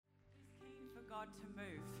God to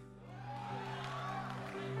move.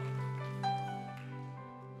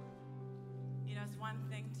 You know, it's one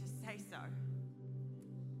thing to say so.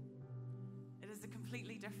 It is a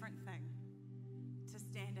completely different thing to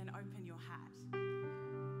stand and open your heart.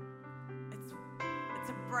 It's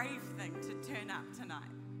a brave thing to turn up tonight.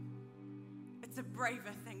 It's a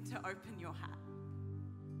braver thing to open your heart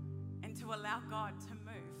and to allow God to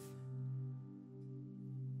move.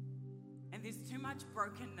 And there's too much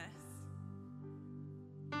brokenness,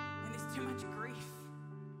 and there's too much grief,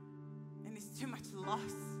 and there's too much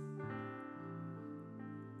loss,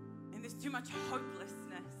 and there's too much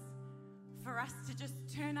hopelessness for us to just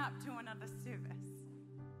turn up to another service.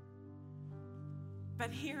 But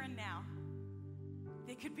here and now,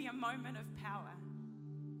 there could be a moment of power.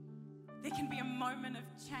 There can be a moment of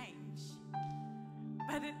change,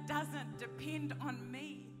 but it doesn't depend on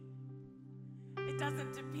me. It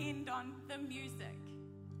doesn't depend on the music.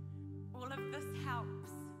 All of this helps.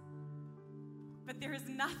 But there is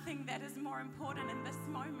nothing that is more important in this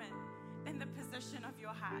moment than the position of your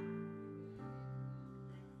heart.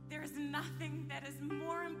 There is nothing that is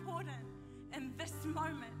more important in this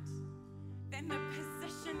moment than the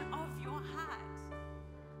position of your heart.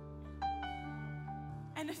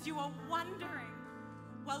 And if you are wondering,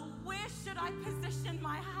 well, where should I position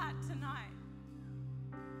my heart tonight?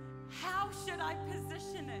 How should I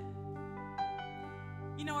position it?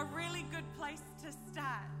 You know, a really good place to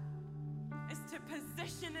start is to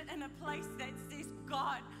position it in a place that says,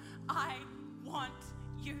 God, I want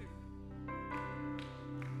you.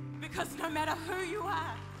 Because no matter who you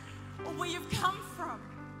are, or where you've come from,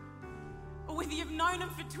 or whether you've known him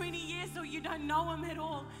for 20 years or you don't know him at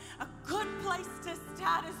all, a good place to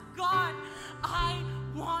start is, God, I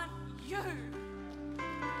want you.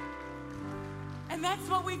 And that's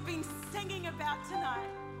what we've been singing about tonight.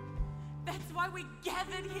 That's why we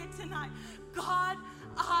gathered here tonight. God,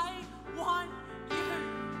 I want you.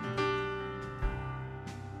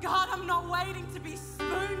 God, I'm not waiting to be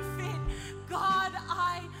spoon-fed. God,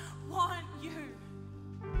 I want you.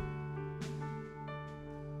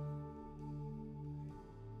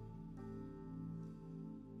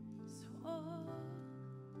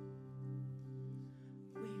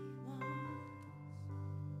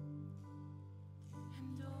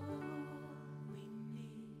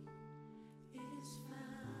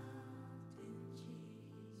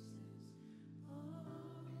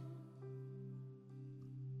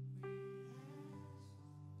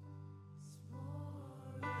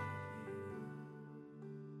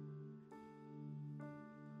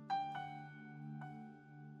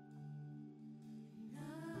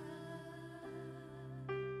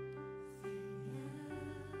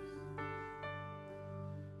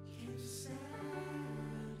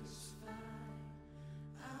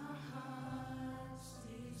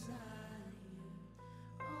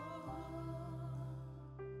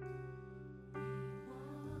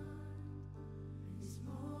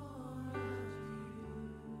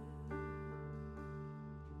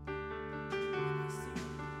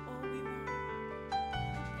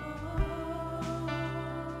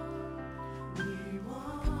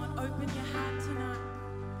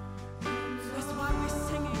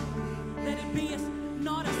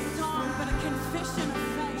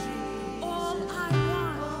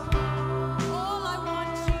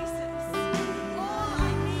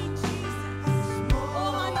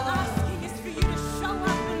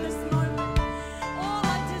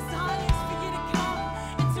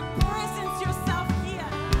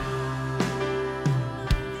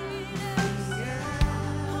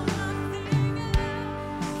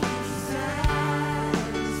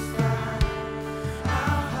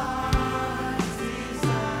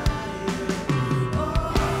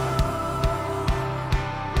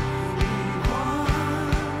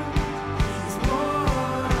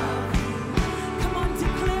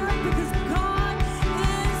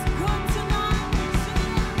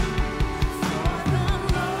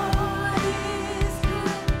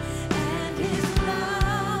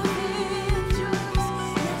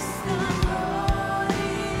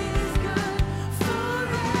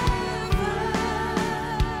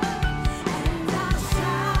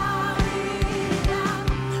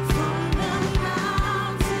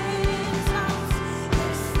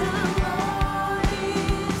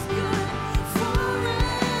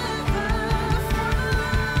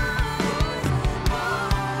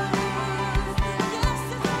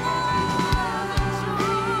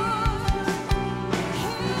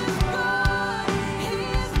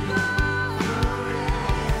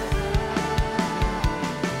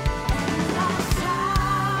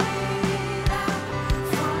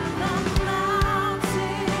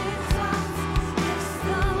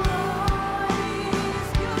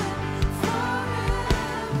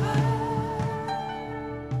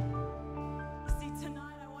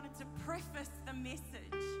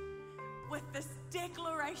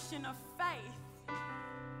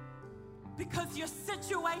 because your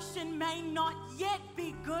situation may not yet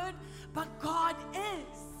be good, but God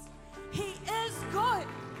is. He is good.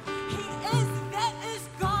 That is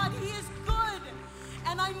God. He is good.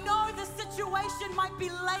 And I know the situation might be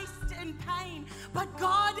laced in pain, but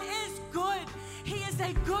God is good. He is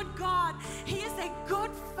a good God. He is a good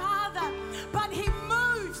Father. But He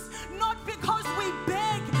moves not because we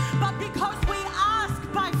beg, but because we ask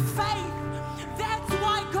by faith. That's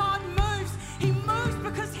why God moves. He moves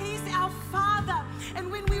because He's our Father. And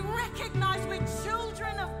when we recognize we're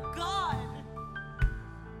children of God,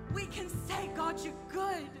 we can say, God, you're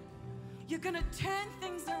good. You're going to turn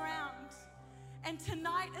things around. And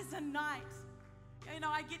tonight is a night.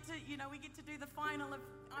 We get to do the final of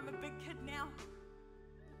I'm a big kid now.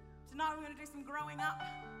 Tonight we're going to do some growing up,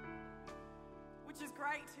 which is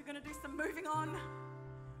great. We're going to do some moving on,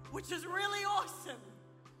 which is really awesome.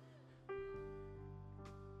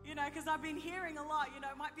 Because I've been hearing a lot,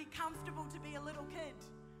 it might be comfortable to be a little kid.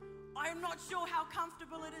 I'm not sure how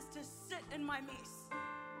comfortable it is to sit in my mess.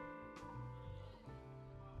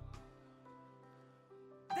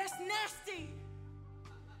 That's nasty.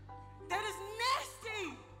 That is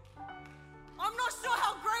nasty. I'm not sure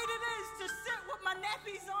how great it is to sit with my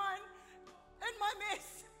nappies on in my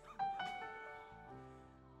mess.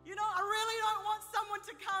 I really don't want someone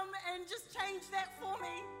to come and just change that for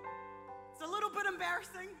me. It's a little bit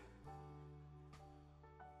embarrassing.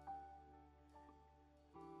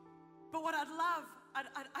 But what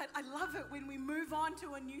I love it when we move on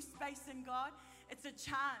to a new space in God. It's a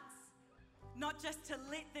chance. Not just to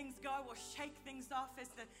let things go or shake things off as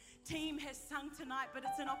the team has sung tonight, but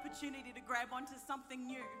it's an opportunity to grab onto something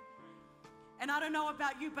new. And I don't know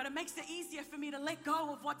about you, but it makes it easier for me to let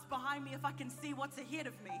go of what's behind me if I can see what's ahead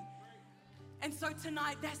of me. And so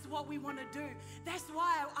tonight, that's what we want to do. That's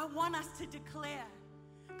why I want us to declare,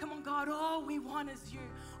 come on, God, all we want is you.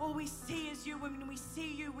 All we see is you. When we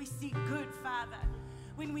see you, we see good, Father.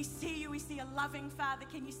 When we see you, we see a loving Father.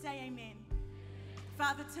 Can you say amen?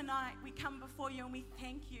 Father, tonight we come before you and we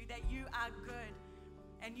thank you that you are good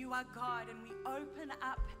and you are God, and we open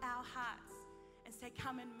up our hearts and say,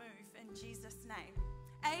 come and move in Jesus' name.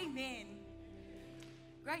 Amen.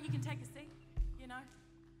 Great, you can take a seat,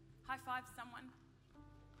 High five someone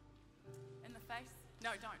in the face.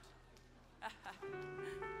 No, don't.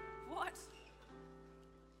 What?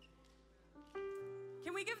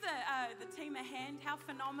 Can we give the team a hand? How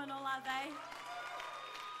phenomenal are they?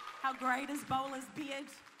 How great is Bowler's beard?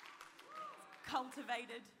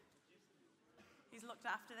 Cultivated. He's looked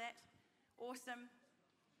after that. Awesome.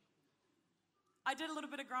 I did a little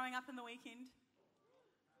bit of growing up in the weekend.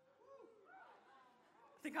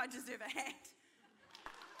 I think I deserve a hand.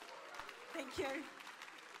 Thank you.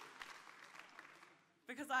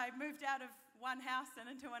 Because I moved out of one house and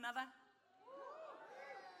into another.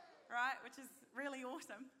 Right? Which is really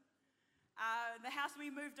awesome. The house we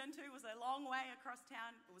moved into was a long way across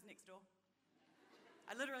town. It was next door.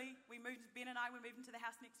 Ben and I, we moved into the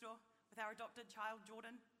house next door with our adopted child,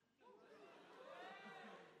 Jordan.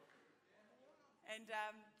 And,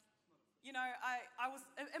 I was,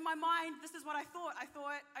 in my mind, this is what I thought. I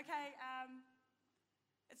thought, okay,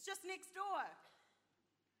 it's just next door.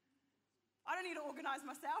 I don't need to organize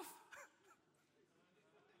myself.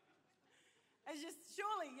 It's just,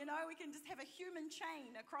 surely, we can just have a human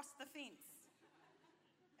chain across the fence.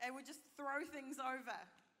 And we just throw things over.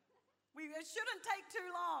 It shouldn't take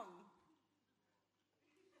too long.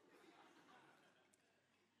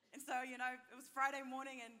 And so, it was Friday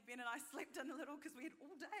morning and Ben and I slept in a little because we had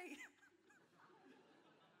all day.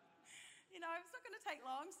 It's not going to take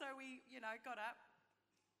long. So we, got up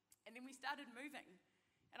and then we started moving.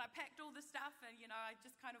 And I packed all the stuff and, I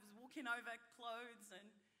just kind of was walking over clothes and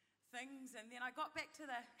things. And then I got back to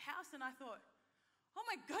the house and I thought, oh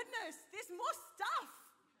my goodness, there's more stuff.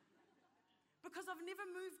 Because I've never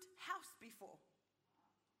moved house before.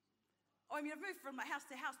 I've moved from my house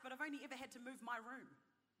to house, but I've only ever had to move my room.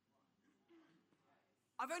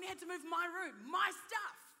 I've only had to move my room, my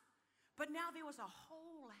stuff. But now there was a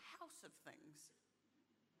whole house of things.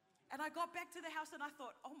 And I got back to the house and I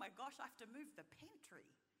thought, oh my gosh, I have to move the pantry.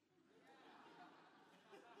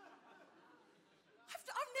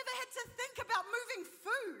 I've never had to think about moving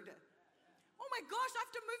food. Oh my gosh, I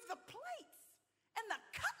have to move the plates and the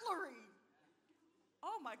cutlery.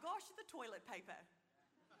 Oh my gosh, the toilet paper.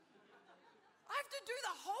 I have to do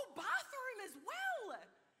the whole bathroom as well.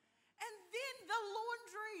 And then the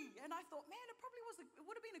laundry. And I thought, man, it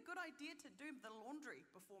would have been a good idea to do the laundry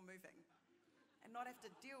before moving and not have to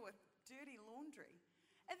deal with dirty laundry.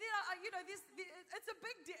 And then, it's a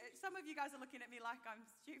big deal. Some of you guys are looking at me like I'm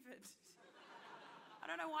stupid. I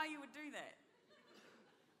don't know why you would do that.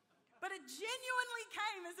 But it genuinely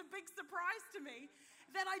came as a big surprise to me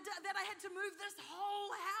that I had to move this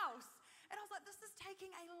whole house. And I was like, this is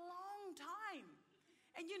taking a long time.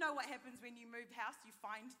 And you know what happens when you move house, you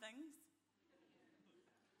find things.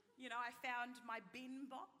 You know, I found my bin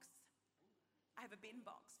box. I have a bin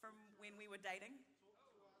box from when we were dating.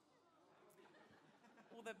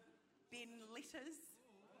 All the bin letters.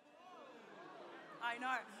 I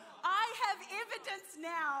know. I have evidence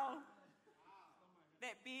now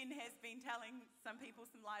that Ben has been telling some people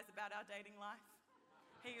some lies about our dating life.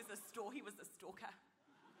 He was a stalker.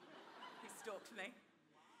 He stalked me.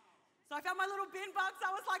 So I found my little bin box.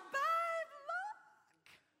 I was like, babe, look.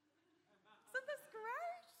 Isn't this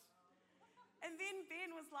great? And then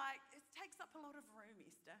Ben was like, it takes up a lot of room,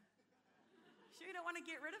 Esther. Sure you don't want to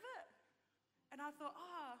get rid of it? And I thought,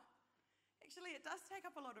 actually it does take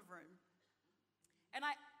up a lot of room. And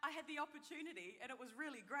I had the opportunity, and it was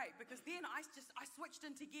really great, because then I switched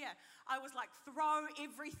into gear. I was like, throw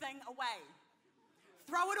everything away.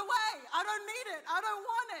 Throw it away. I don't need it. I don't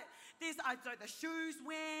want it. So the shoes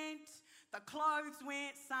went, the clothes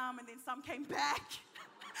went, and then some came back.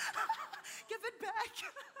 Give it back.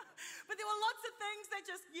 But there were lots of things that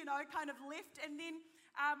just, kind of left. And then,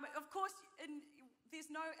 of course, there's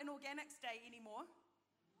no inorganics day anymore.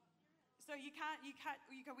 So we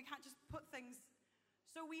can't just put things.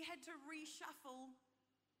 So we had to reshuffle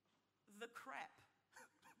the crap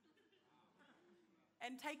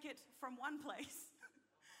and take it from one place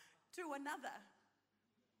to another.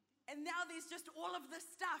 And now there's just all of this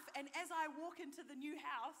stuff. And as I walk into the new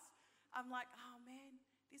house, I'm like, oh man,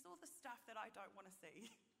 there's all the stuff that I don't want to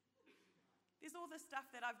see. There's all the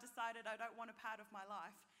stuff that I've decided I don't want a part of my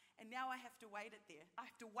life. And now I have to wait it there. I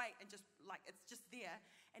have to wait and just like, it's just there.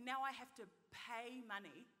 And now I have to pay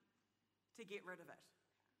money to get rid of it.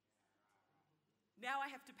 Now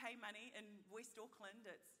I have to pay money in West Auckland.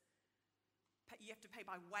 You have to pay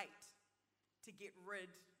by weight to get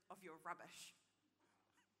rid of your rubbish.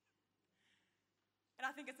 And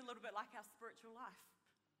I think it's a little bit like our spiritual life.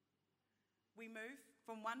 We move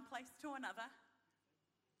from one place to another,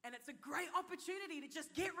 and it's a great opportunity to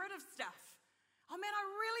just get rid of stuff. Oh man, I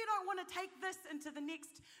really don't want to take this into the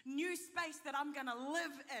next new space that I'm going to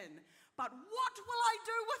live in. But what will I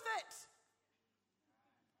do with it?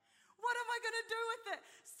 What am I going to do with it?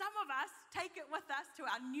 Some of us take it with us to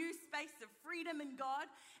our new space of freedom in God,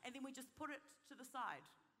 and then we just put it to the side.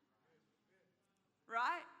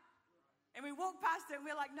 Right? And we walk past it and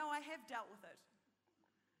we're like, no, I have dealt with it.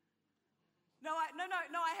 No,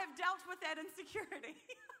 I have dealt with that insecurity.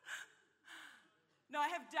 No, I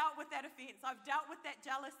have dealt with that offense. I've dealt with that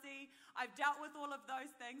jealousy. I've dealt with all of those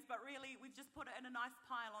things, but really we've just put it in a nice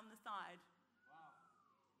pile on the side.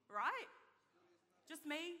 Wow. Right? Just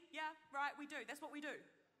me? Yeah, right, we do. That's what we do.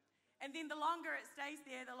 And then the longer it stays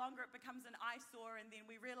there, the longer it becomes an eyesore, and then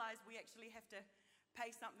we realize we actually have to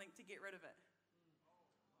pay something to get rid of it.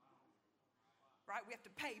 Right? We have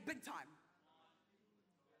to pay big time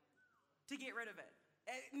to get rid of it.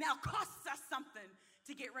 It now costs us something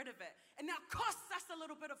to get rid of it. It now costs us a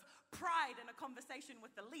little bit of pride in a conversation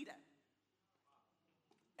with the leader.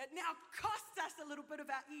 It now costs us a little bit of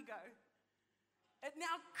our ego. It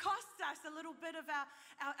now costs us a little bit of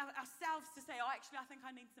ourselves to say, oh, actually, I think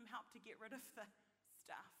I need some help to get rid of the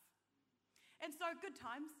stuff. And so, good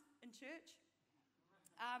times in church.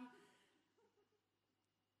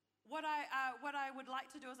 What I would like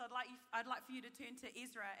to do is I'd like for you to turn to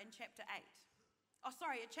Ezra in chapter 8. Oh,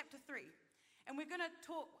 sorry, chapter 3. And we're going to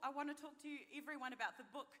talk, I want to talk to everyone about the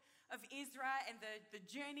book of Ezra and the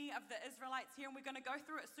journey of the Israelites here. And we're going to go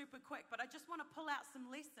through it super quick. But I just want to pull out some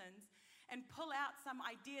lessons and pull out some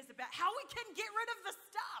ideas about how we can get rid of the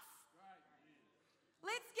stuff.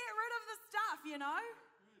 Let's get rid of the stuff,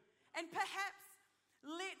 And perhaps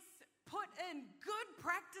let's put in good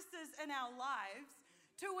practices in our lives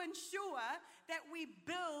to ensure that we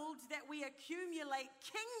build, that we accumulate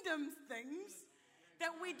kingdom things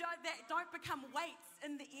that don't become weights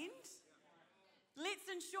in the end. Let's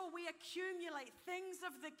ensure we accumulate things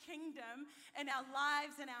of the kingdom in our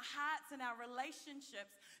lives, in our hearts, in our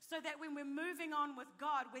relationships, so that when we're moving on with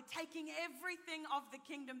God, we're taking everything of the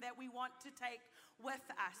kingdom that we want to take with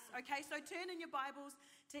us. Okay, so turn in your Bibles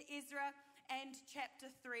to Ezra and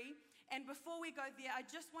chapter 3. And before we go there, I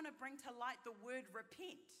just want to bring to light the word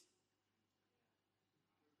repent.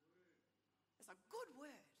 It's a good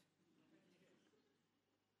word.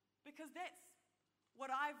 Because that's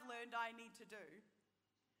what I've learned I need to do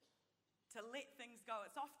to let things go.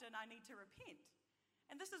 It's often I need to repent.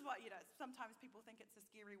 And this is what, sometimes people think it's a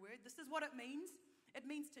scary word. This is what it means. It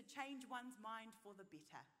means to change one's mind for the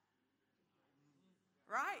better.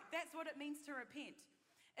 Right? That's what it means to repent.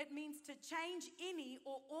 It means to change any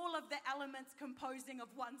or all of the elements composing of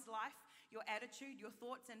one's life, your attitude, your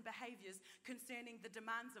thoughts, and behaviors concerning the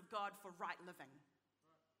demands of God for right living.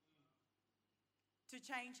 To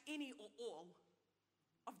change any or all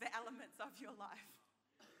of the elements of your life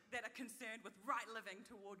that are concerned with right living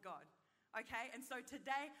toward God. Okay, and so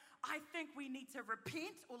today, I think we need to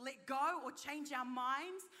repent or let go or change our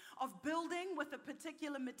minds of building with a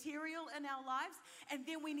particular material in our lives, and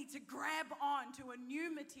then we need to grab on to a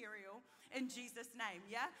new material in Jesus' name,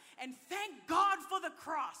 yeah? And thank God for the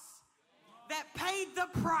cross that paid the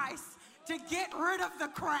price to get rid of the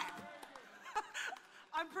crap.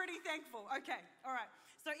 I'm pretty thankful. Okay, all right.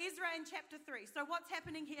 So Ezra in chapter 3. So what's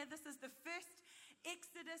happening here? This is the first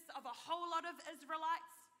exodus of a whole lot of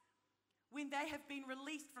Israelites when they have been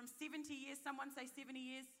released from 70 years. Someone say 70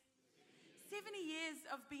 years. 70 years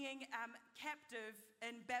of being captive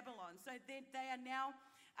in Babylon. So they are now,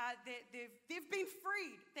 they've been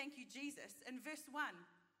freed. Thank you, Jesus. In verse 1.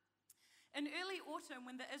 In early autumn,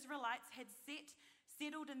 when the Israelites had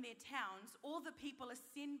settled in their towns, all the people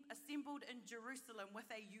assembled in Jerusalem with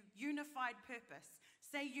a unified purpose.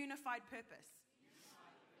 Say unified purpose.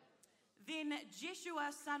 Then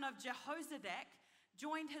Jeshua, son of Jehozadak,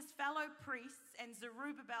 joined his fellow priests and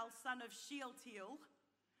Zerubbabel, son of Shealtiel,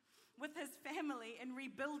 with his family in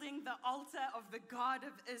rebuilding the altar of the God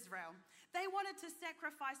of Israel. They wanted to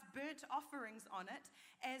sacrifice burnt offerings on it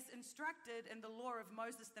as instructed in the law of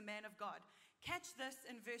Moses, the man of God. Catch this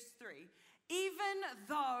in verse 3. Even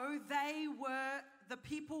though the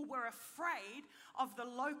people were afraid of the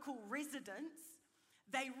local residents,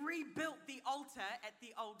 they rebuilt the altar at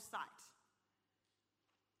the old site.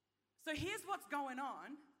 So here's what's going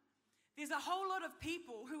on. There's a whole lot of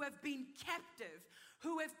people who have been captive,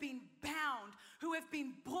 who have been bound, who have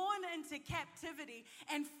been born into captivity,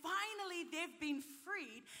 and finally they've been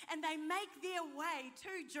freed, and they make their way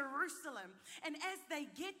to Jerusalem. And as they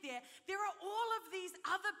get there, there are all of these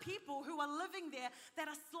other people who are living there that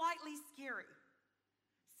are slightly scary.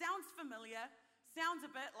 Sounds familiar, sounds a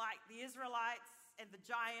bit like the Israelites and the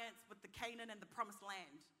giants with the Canaan and the Promised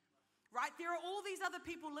Land. Right? There are all these other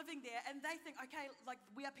people living there, and they think, okay, like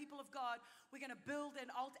we are people of God, we're going to build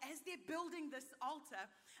an altar. As they're building this altar,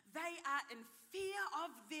 they are in fear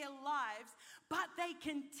of their lives, but they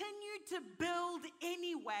continue to build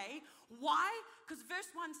anyway. Why? Because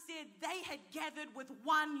verse 1 said they had gathered with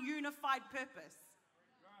one unified purpose.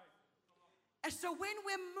 And so when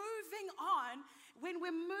we're moving on, when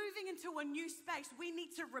we're moving into a new space, we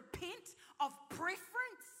need to repent of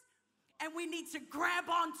preference. And we need to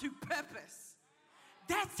grab onto purpose.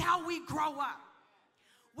 That's how we grow up.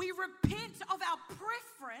 We repent of our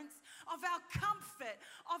preference, of our comfort,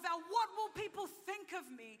 of our what will people think of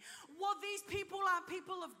me? Well, these people are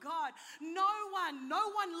people of God. No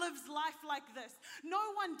one lives life like this.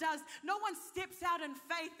 No one steps out in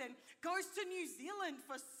faith and goes to New Zealand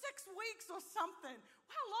for 6 weeks or something.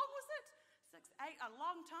 How long was it? 6, 8, a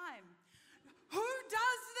long time. Who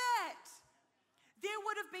does that? There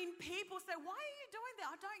would have been people say, why are you doing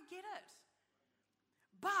that? I don't get it.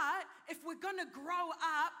 But if we're going to grow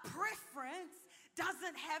up, preference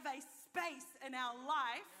doesn't have a space in our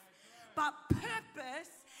life, but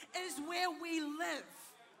purpose is where we live.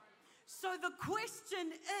 So the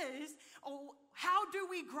question is, how do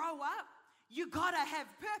we grow up? You got to have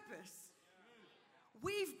purpose.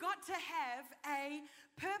 We've got to have a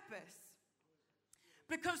purpose.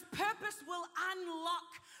 Because purpose will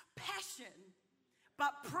unlock passion.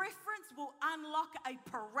 But preference will unlock a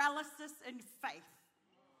paralysis in faith.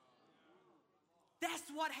 That's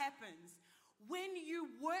what happens. When you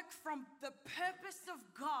work from the purpose of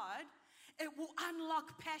God, it will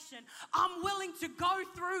unlock passion. I'm willing to go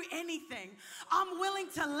through anything. I'm willing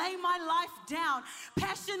to lay my life down.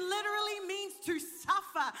 Passion literally means to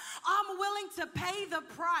suffer. I'm willing to pay the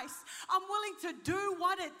price. I'm willing to do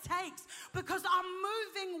what it takes because I'm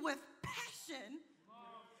moving with passion.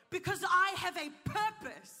 Because I have a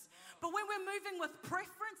purpose. But when we're moving with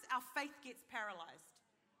preference, our faith gets paralyzed.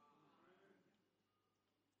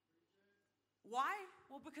 Why?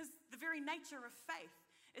 Well, because the very nature of faith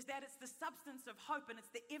is that it's the substance of hope and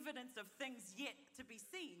it's the evidence of things yet to be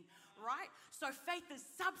seen, right? So faith is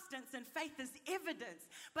substance and faith is evidence.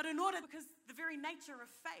 But because the very nature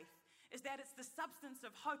of faith is that it's the substance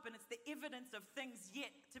of hope and it's the evidence of things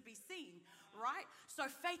yet to be seen, right? So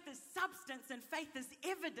faith is substance and faith is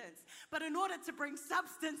evidence. But in order to bring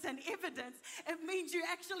substance and evidence, it means you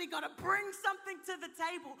actually got to bring something to the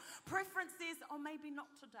table. Preference says, oh, maybe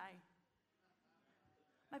not today.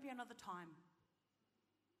 Maybe another time.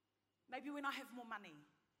 Maybe when I have more money.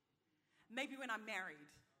 Maybe when I'm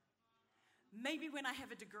married. Maybe when I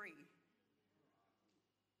have a degree.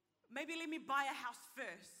 Maybe let me buy a house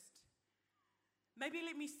first. Maybe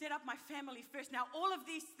let me set up my family first. Now, all of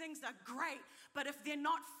these things are great, but if they're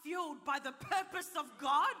not fueled by the purpose of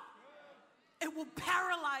God, it will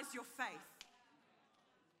paralyze your faith.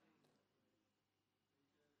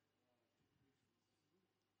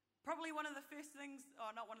 Probably one of the first things,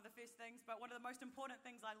 or not one of the first things, but one of the most important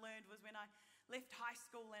things I learned was when I left high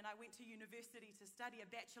school and I went to university to study a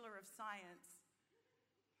Bachelor of Science.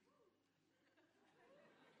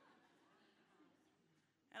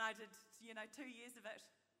 And I did, 2 years of it.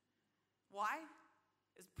 Why?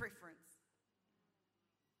 It's preference.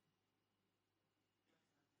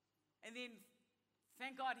 And then,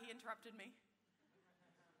 thank God he interrupted me.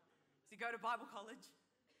 So go to Bible college.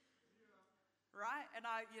 Right? And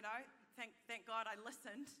I, thank God I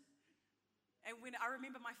listened. And when I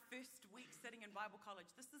remember my first week sitting in Bible college,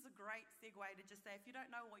 this is a great segue to just say, if you don't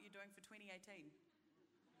know what you're doing for 2018,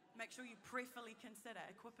 make sure you prayerfully consider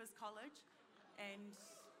Equippers College and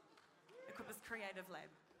Equippers Creative Lab.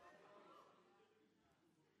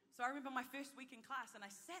 So I remember my first week in class, and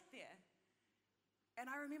I sat there, and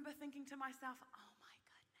I remember thinking to myself, oh my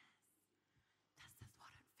goodness, this is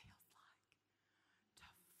what it feels like to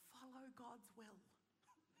follow God's will.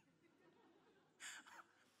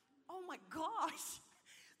 Oh my gosh,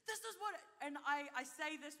 this is what, and I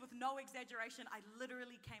say this with no exaggeration, I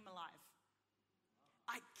literally came alive.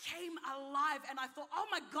 I came alive, and I thought, oh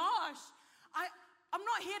my gosh, I'm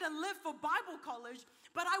not here to live for Bible college,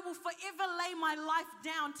 but I will forever lay my life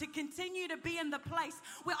down to continue to be in the place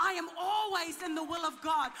where I am always in the will of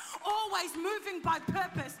God, always moving by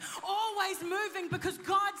purpose, always moving because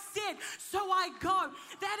God said, so I go.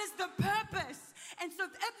 That is the purpose. And so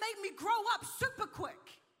it made me grow up super quick.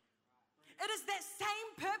 It is that same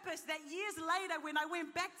purpose that years later when I went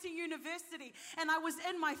back to university and I was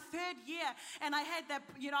in my third year and I had that,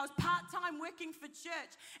 I was part-time working for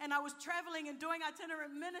church and I was traveling and doing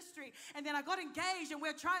itinerant ministry, and then I got engaged and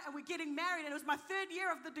we're getting married, and it was my third year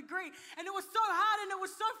of the degree, and it was so hard and it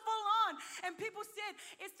was so full on, and people said,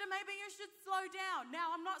 Esther, maybe you should slow down.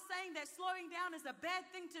 Now, I'm not saying that slowing down is a bad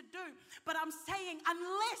thing to do, but I'm saying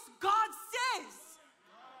unless God says.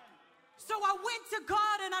 So I went to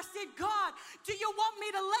God and I said, God, do you want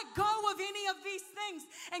me to let go of any of these things?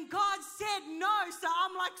 And God said no. So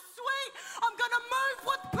I'm like, sweet, I'm going to move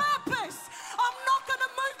with purpose. I'm not going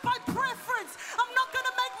to move by preference. I'm not going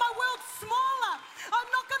to make my world smaller. I'm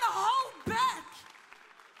not going to hold back.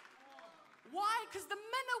 Why? Because the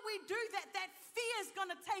minute we do that, that fear is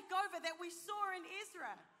going to take over that we saw in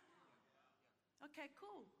Ezra. Okay,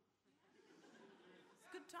 cool.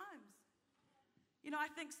 It's good times. I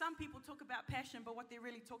think some people talk about passion, but what they're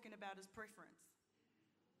really talking about is preference.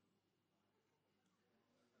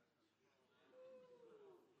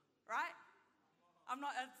 Right?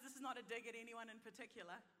 This is not a dig at anyone in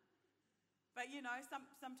particular. But,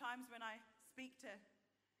 sometimes when I speak to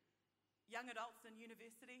young adults in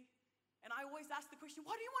university, and I always ask the question,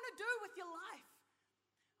 what do you want to do with your life?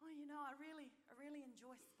 Oh, I really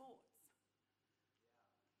enjoy sports.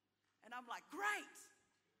 And I'm like, great.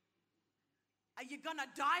 Are you going to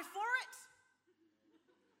die for it?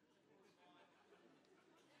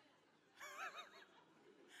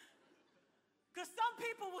 Because some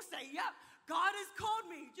people will say, yep, God has called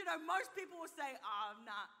me. Most people will say,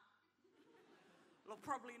 nah. Well,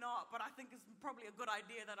 probably not, but I think it's probably a good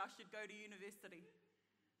idea that I should go to university.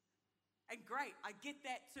 And great, I get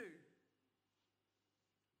that too.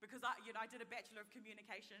 Because I did a Bachelor of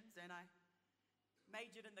Communications and I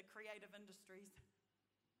majored in the creative industries,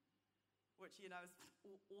 which,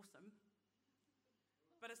 is awesome.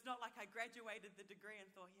 But it's not like I graduated the degree and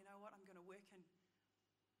thought, you know what, I'm going to work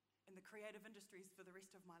in the creative industries for the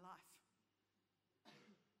rest of my life.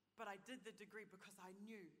 But I did the degree because I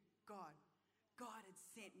knew God had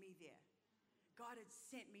sent me there. God had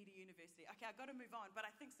sent me to university. Okay, I've got to move on, but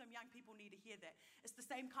I think some young people need to hear that. It's the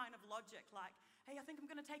same kind of logic, like, hey, I think I'm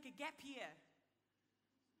going to take a gap year.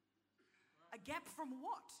 A gap from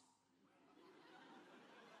what?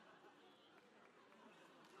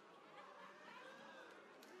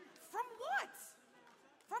 From what?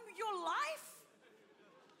 From your life?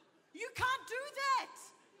 You can't do that.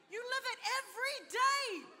 You live it every day.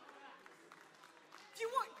 If you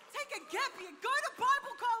want, take a gap year, go to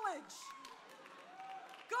Bible college.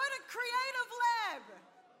 Go to Creative Lab.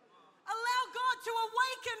 Allow God to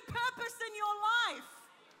awaken purpose in your life.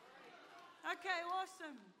 Okay,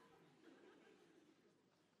 awesome.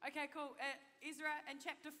 Okay, cool. Ezra in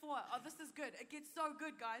chapter 4. Oh, this is good. It gets so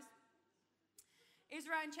good, guys.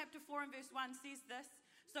 Ezra in chapter 4 and verse 1 says this.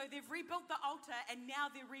 So they've rebuilt the altar and now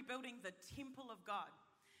they're rebuilding the temple of God.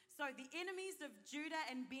 So the enemies of Judah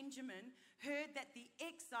and Benjamin heard that the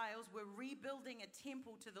exiles were rebuilding a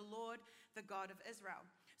temple to the Lord, the God of Israel.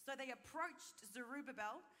 So they approached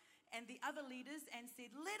Zerubbabel and the other leaders and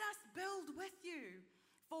said, "Let us build with you,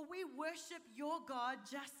 for we worship your God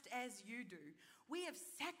just as you do. We have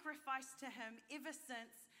sacrificed to him ever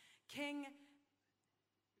since King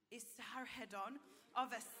Esarhaddon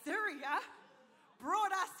of Assyria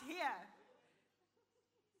brought us here."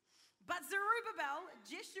 But Zerubbabel,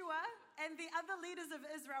 Jeshua, and the other leaders of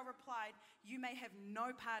Israel replied, "You may have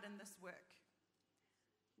no part in this work.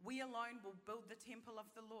 We alone will build the temple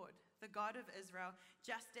of the Lord, the God of Israel,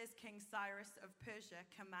 just as King Cyrus of Persia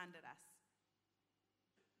commanded us."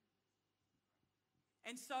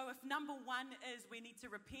 And so if number one is we need to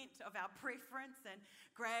repent of our preference and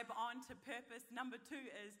grab on to purpose, number two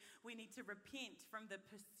is we need to repent from the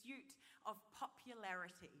pursuit of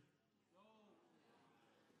popularity.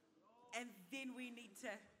 And then we need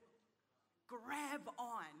to grab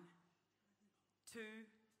on to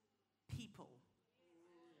people.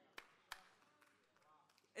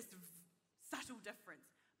 It's a subtle difference,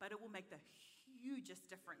 but it will make the hugest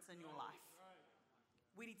difference in your life.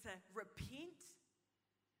 We need to repent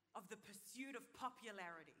of the pursuit of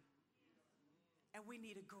popularity. And we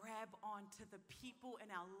need to grab on to the people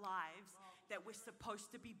in our lives that we're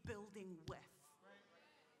supposed to be building with.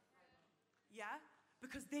 Yeah?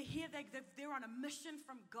 Because they're here, they're on a mission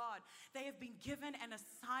from God. They have been given an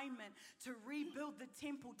assignment to rebuild the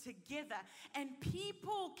temple together. And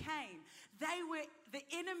people came. They were the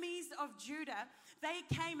enemies of Judah. They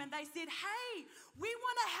came and they said, "Hey, we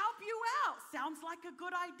want to help you out." Sounds like a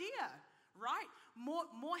good idea, right?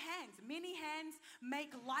 More hands. Many hands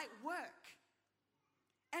make light work.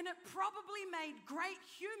 And it probably made great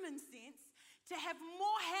human sense to have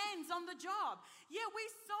more hands on the job. Yeah, we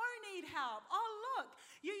so need help. Oh, look,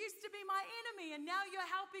 you used to be my enemy and now you're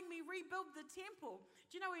helping me rebuild the temple.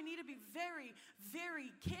 Do you know we need to be very,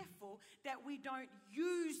 very careful that we don't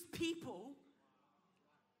use people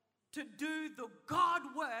to do the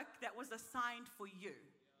God work that was assigned for you.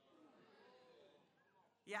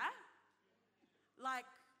 Yeah? Like,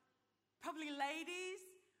 probably ladies,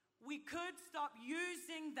 we could stop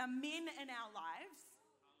using the men in our lives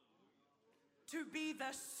to be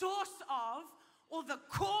the source of, or the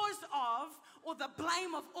cause of, or the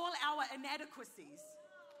blame of all our inadequacies.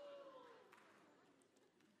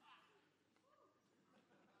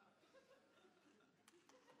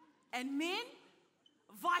 And men,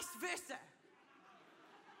 vice versa.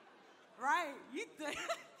 Right?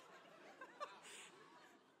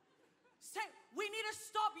 So we need to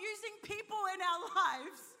stop using people in our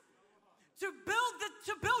lives to build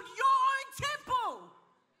your own temple.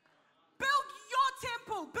 Build your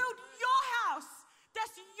temple. Build your house.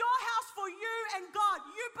 That's your house for you and God.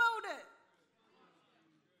 You build it.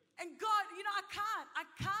 And God, you know, I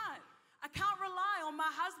can't rely on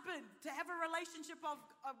my husband to have a relationship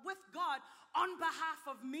with God on behalf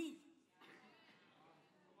of me.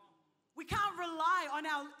 We can't rely on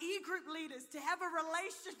our e-group leaders to have a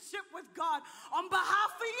relationship with God on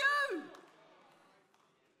behalf of you.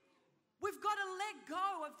 We've got to let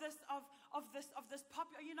go of this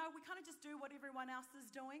popular. You know, we kind of just do what everyone else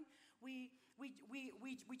is doing. We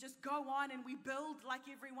just go on and we build like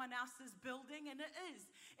everyone else is building, and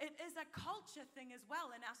it is a culture thing as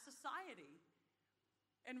well in our society.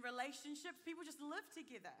 In relationships, people just live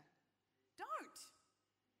together. Don't.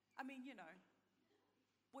 I mean, you know,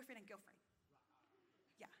 boyfriend and girlfriend.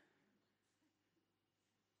 Yeah.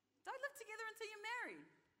 Don't live together until you're married.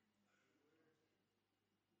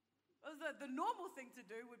 The normal thing to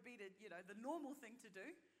do would be to, you know,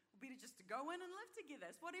 just to go in and live together.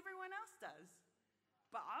 It's what everyone else does.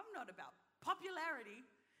 But I'm not about popularity.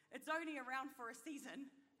 It's only around for a season.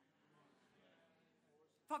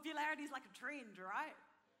 Popularity is like a trend, right?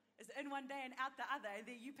 It's in one day and out the other, and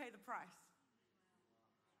then you pay the price.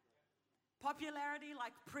 Popularity,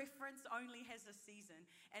 like preference, only has a season.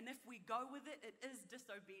 And if we go with it, it is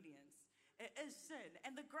disobedience. It is sin.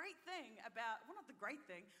 And the great thing about, well, not the great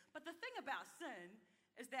thing, but the thing about sin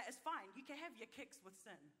is that it's fine. You can have your kicks with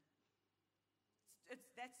sin.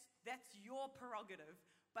 That's your prerogative.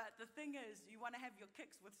 But the thing is, you want to have your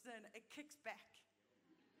kicks with sin, it kicks back.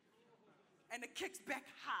 And it kicks back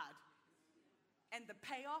hard. And the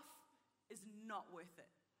payoff is not worth it.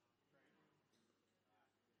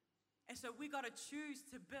 And so we got to choose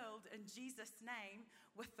to build in Jesus' name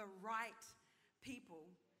with the right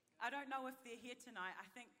people. I don't know if they're here tonight. I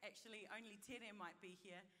think actually only Tere might be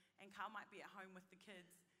here and Carl might be at home with the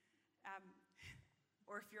kids.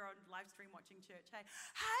 Or if you're on live stream watching church,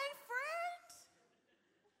 hey friend!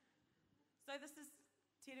 So this is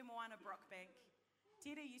Tere Moana Brockbank.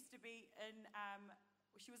 Tere used to be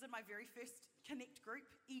she was in my very first Connect group,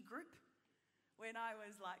 e-group, when I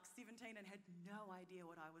was like 17 and had no idea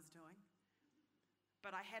what I was doing.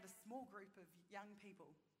 But I had a small group of young people,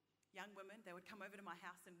 young women. They would come over to my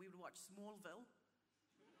house and we would watch Smallville.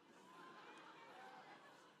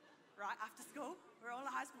 Right, after school, we're all in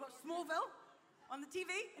high school, watch Smallville on the TV,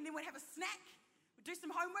 and then we'd have a snack, we'd do some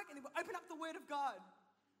homework, and then we'd open up the Word of God.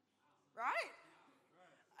 Right?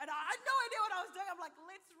 And I had no idea what I was doing. I'm like,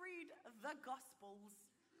 let's read the Gospels.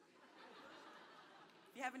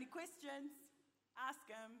 If you have any questions, ask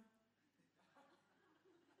them.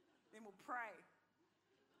 Then we'll pray.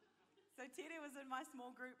 So Tere was in my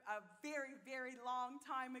small group a very, very long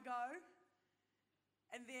time ago.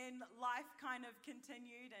 And then life kind of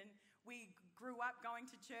continued, and we grew up going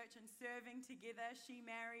to church and serving together. She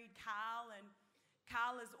married Carl, and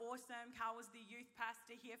Carl is awesome. Carl was the youth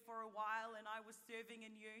pastor here for a while, and I was serving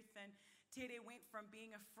in youth. And Tere went from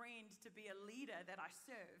being a friend to be a leader that I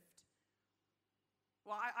served.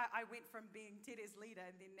 Well, I went from being Tere's leader,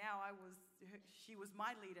 and then now she was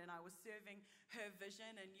my leader, and I was serving her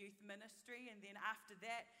vision and youth ministry. And then after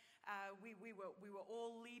that, we were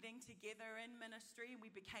all leading together in ministry, and we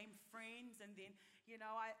became friends. And then,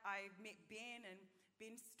 I met Ben, and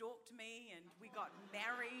Ben stalked me, and we got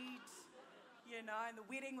married, and the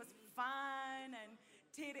wedding was fun. And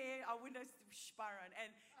Tere,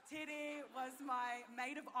 and Tere was my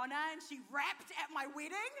maid of honor, and she rapped at my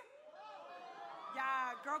wedding.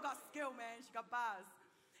 Yeah, girl got skill, man. She got bars.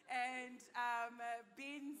 And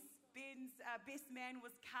Ben's best man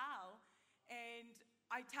was Carl. And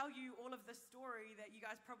I tell you all of this story that you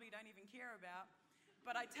guys probably don't even care about.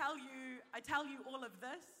 But I tell you all of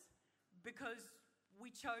this because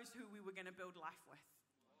we chose who we were going to build life with.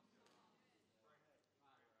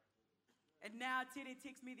 And now Tere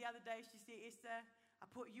texted me the other day. She said, Esther, I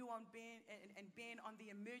put you on Ben and Ben on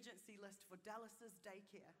the emergency list for Dallas's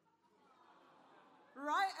daycare.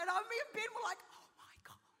 Right? And me and Ben were like, oh my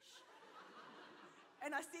gosh.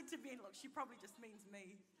 And I said to Ben, look, she probably just means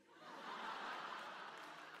me.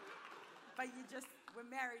 But we're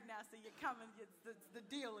married now, so you come and it's the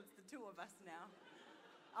deal, it's the two of us now.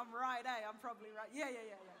 I'm right, eh? I'm probably right. Yeah.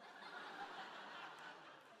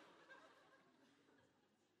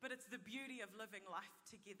 But it's the beauty of living life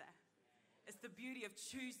together. It's the beauty of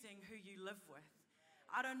choosing who you live with.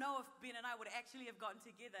 I don't know if Ben and I would actually have gotten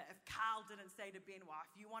together if Carl didn't say to Ben, well,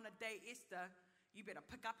 if you want to date Esther, you better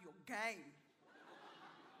pick up your game.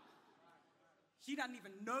 She doesn't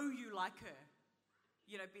even know you like her.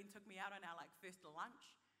 Ben took me out on our first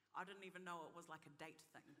lunch. I didn't even know it was like a date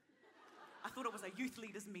thing. I thought it was a youth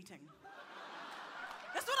leaders meeting.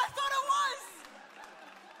 That's what I thought it was.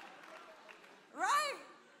 Right?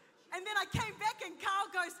 And then I came back and Carl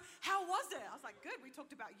goes, how was it? I was like, good. We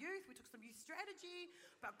talked about youth. We took some youth strategy,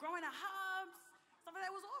 about growing our hubs. Stuff like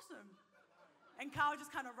that was awesome. And Carl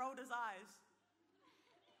just kind of rolled his eyes.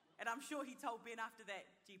 And I'm sure he told Ben after that,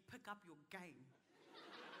 gee, pick up your game.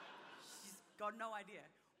 She's got no idea.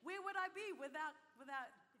 Where would I be without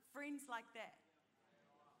friends like that?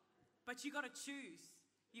 But you got to choose.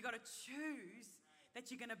 You got to choose that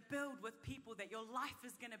you're going to build with people, that your life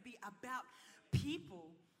is going to be about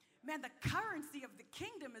people. Man, the currency of the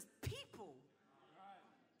kingdom is people.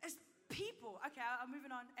 It's people. Okay, I'm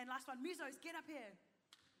moving on. And last one, musos, get up here.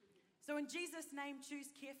 So in Jesus' name,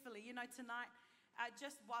 choose carefully. Tonight,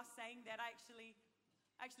 just while saying that, I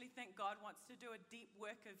actually think God wants to do a deep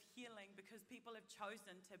work of healing because people have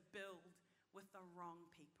chosen to build with the wrong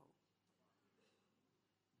people.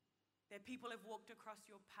 That people have walked across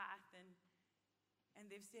your path and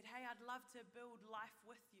they've said, hey, I'd love to build life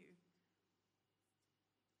with you.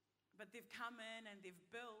 But they've come in and they've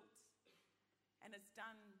built, and it's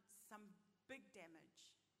done some big damage.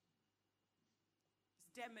 It's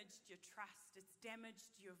damaged your trust. It's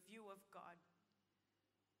damaged your view of God.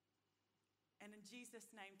 And in Jesus'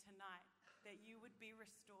 name tonight, that you would be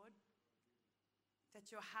restored, that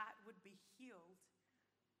your heart would be healed,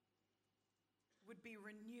 would be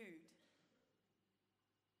renewed,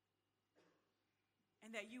 and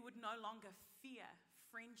that you would no longer fear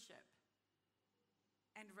friendship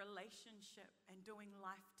and relationship and doing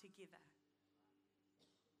life together.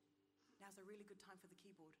 Now's a really good time for the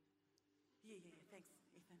keyboard. Yeah, thanks,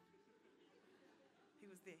 Ethan.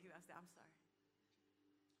 He was there, I'm sorry.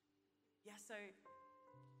 Yeah, so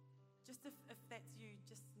just if that's you,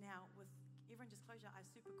 just now, with everyone just close your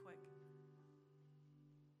eyes super quick.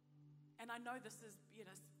 And I know this is,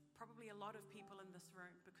 probably a lot of people in this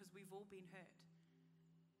room because we've all been hurt.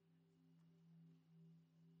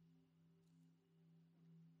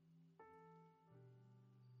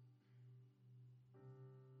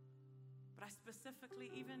 But I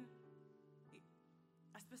specifically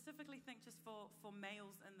think just for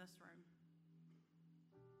males in this room.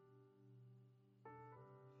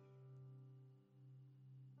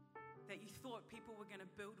 That you thought people were going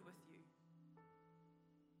to build with you.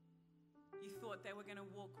 You thought they were going to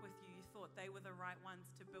walk with you. You thought they were the right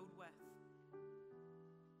ones to build with.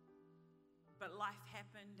 But life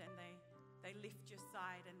happened and they left your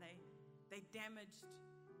side and they damaged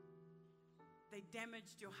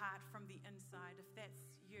your heart from the inside. If that's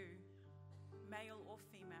you, male or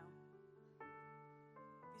female,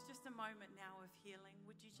 there's just a moment now of healing.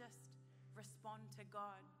 Would you just respond to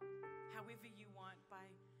God however you want,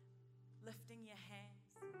 by lifting your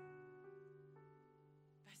hands,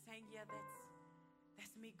 by saying, yeah,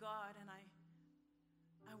 that's me, God, and I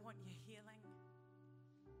want your healing.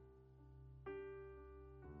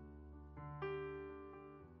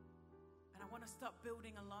 And I want to stop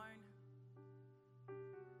building alone.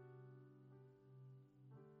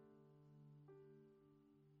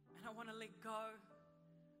 And I want to let go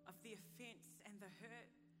of the offense and the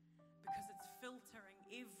hurt, because it's filtering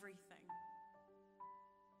everything.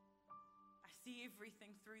 I see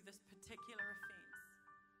everything through this particular offense.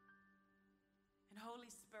 And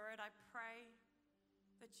Holy Spirit, I pray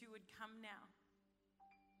that you would come now.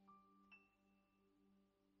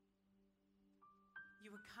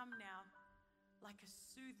 You would come now like a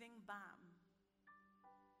soothing balm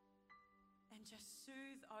and just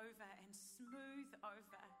soothe over and smooth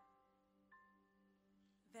over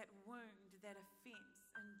that wound, that offense,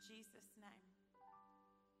 in Jesus' name.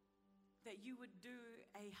 That you would do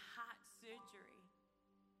a heart surgery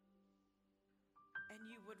and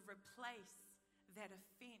you would replace that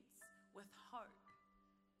offense with hope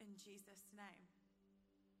in Jesus' name.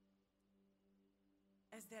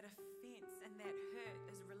 As that offense and that hurt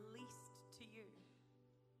is released to you,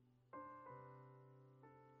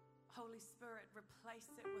 Holy Spirit, replace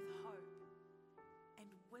it with hope and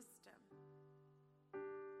wisdom.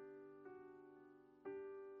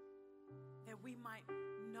 That we might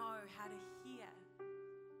know how to hear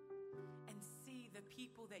and see the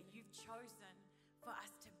people that you've chosen for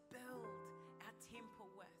us to build our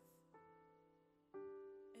temple with.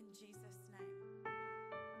 In Jesus' name,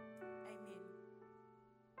 amen.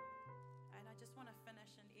 And I just want to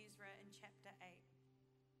finish in Ezra in chapter 8.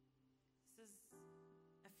 This is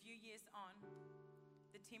a few years on.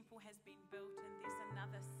 The temple has been built, and there's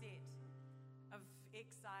another set of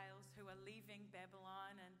exiles who are leaving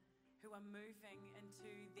Babylon and who are moving into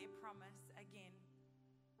their promise again.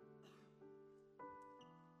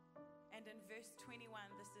 And in verse 21,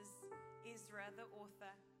 this is Ezra, the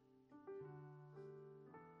author.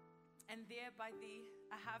 And there by the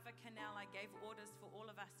Ahava Canal, I gave orders for all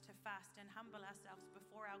of us to fast and humble ourselves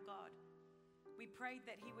before our God. We prayed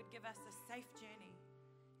that he would give us a safe journey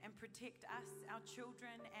and protect us, our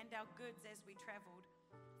children, and our goods as we traveled.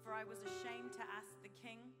 For I was ashamed to ask the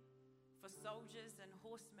king for soldiers and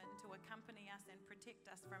horsemen to accompany us and protect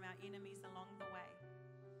us from our enemies along the way.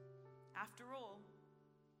 After all,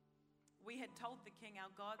 we had told the king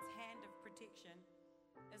our God's hand of protection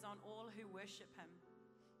is on all who worship him,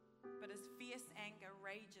 but his fierce anger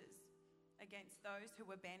rages against those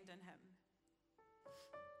who abandon him.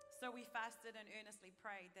 So we fasted and earnestly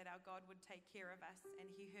prayed that our God would take care of us, and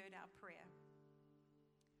he heard our prayer.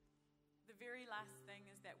 The very last thing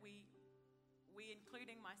is that we,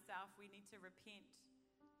 including myself, we need to repent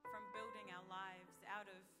from building our lives out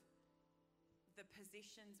of the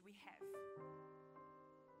possessions we have.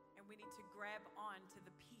 And we need to grab on to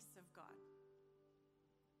the peace of God.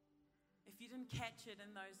 If you didn't catch it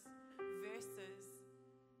in those verses,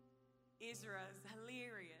 Ezra's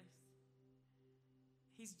hilarious.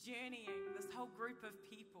 He's journeying this whole group of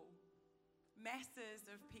people, masses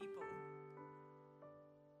of people.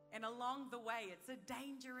 And along the way, it's a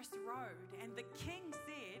dangerous road. And the king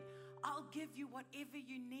said, I'll give you whatever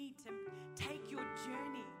you need to take your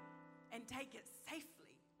journey and take it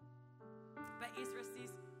safely. But Ezra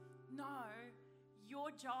says, no,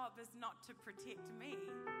 your job is not to protect me.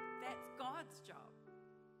 That's God's job.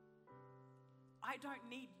 I don't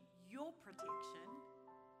need your protection.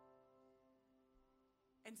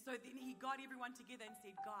 And so then he got everyone together and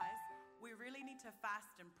said, guys, we really need to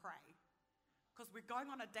fast and pray because we're going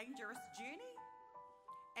on a dangerous journey.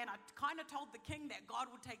 And I kind of told the king that God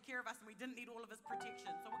would take care of us and we didn't need all of his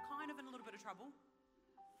protection. So we're kind of in a little bit of trouble.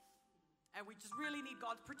 And we just really need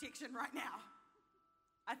God's protection right now.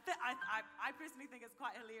 I personally think it's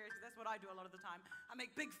quite hilarious. That's what I do a lot of the time. I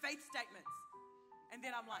make big faith statements. And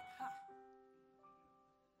then I'm like,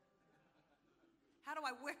 how do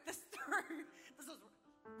I work this through? This is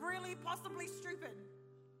really possibly stupid.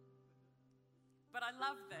 But I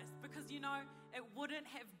love this because, it wouldn't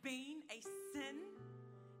have been a sin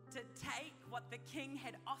to take what the king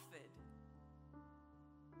had offered,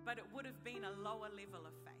 but it would have been a lower level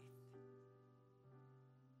of faith.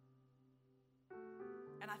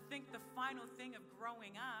 And I think the final thing of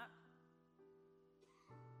growing up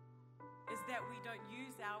is that we don't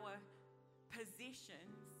use our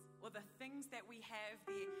possessions or the things that we have,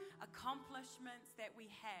 the accomplishments that we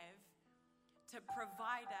have, to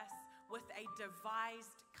provide us with a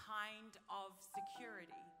devised kind of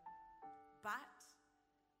security. But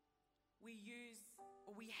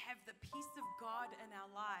we have the peace of God in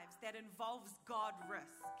our lives that involves God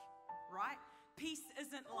risk, right? Peace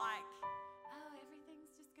isn't like, oh,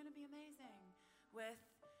 everything's just going to be amazing with,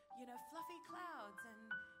 fluffy clouds and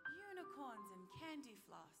unicorns and candy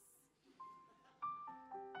floss.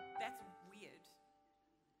 That's weird.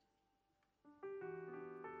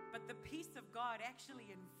 But the peace of God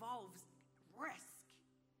actually involves risk.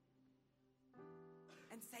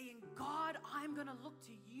 And saying, God, I'm going to look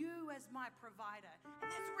to you as my provider.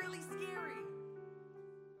 And that's really scary.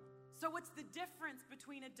 So it's the difference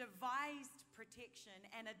between a devised protection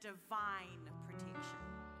and a divine protection.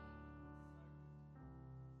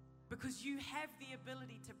 Because you have the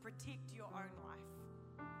ability to protect your own life.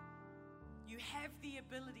 You have the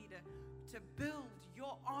ability to build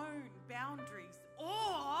your own boundaries.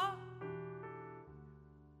 Or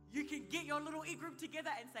you can get your little e-group together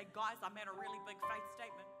and say, guys, I made a really big faith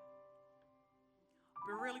statement.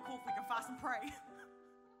 It'd be really cool if we can fast and pray.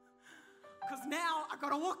 Because now I got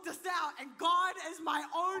to walk this out and God is my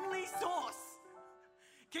only source.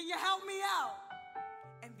 Can you help me out?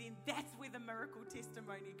 And then that's where the miracle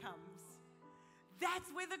testimony comes.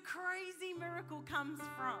 That's where the crazy miracle comes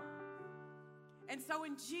from. And so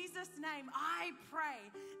in Jesus' name, I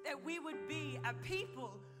pray that we would be a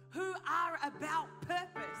people who are about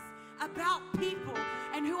purpose, about people,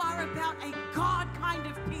 and who are about a God kind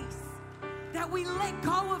of peace. That we let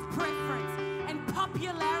go of preference and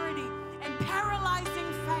popularity and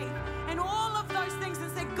paralyzing faith and all of those things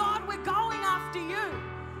and say, God, we're going after you.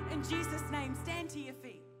 In Jesus' name, stand to your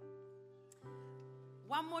feet.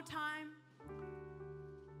 One more time.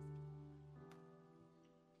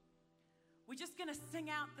 We're just going to sing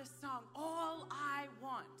out this song, All I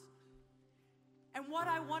Want. And what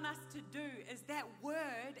I want us to do is that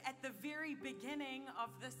word at the very beginning of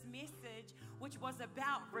this message, which was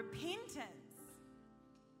about repentance,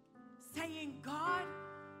 saying, God,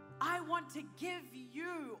 I want to give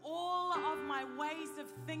you all of my ways of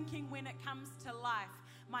thinking when it comes to life.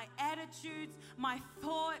 My attitudes, my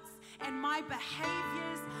thoughts, and my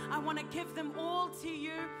behaviors. I want to give them all to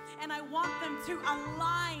you, and I want them to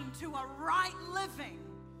align to a right living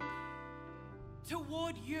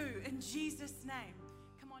toward you in Jesus' name.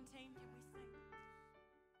 Come on, team, can we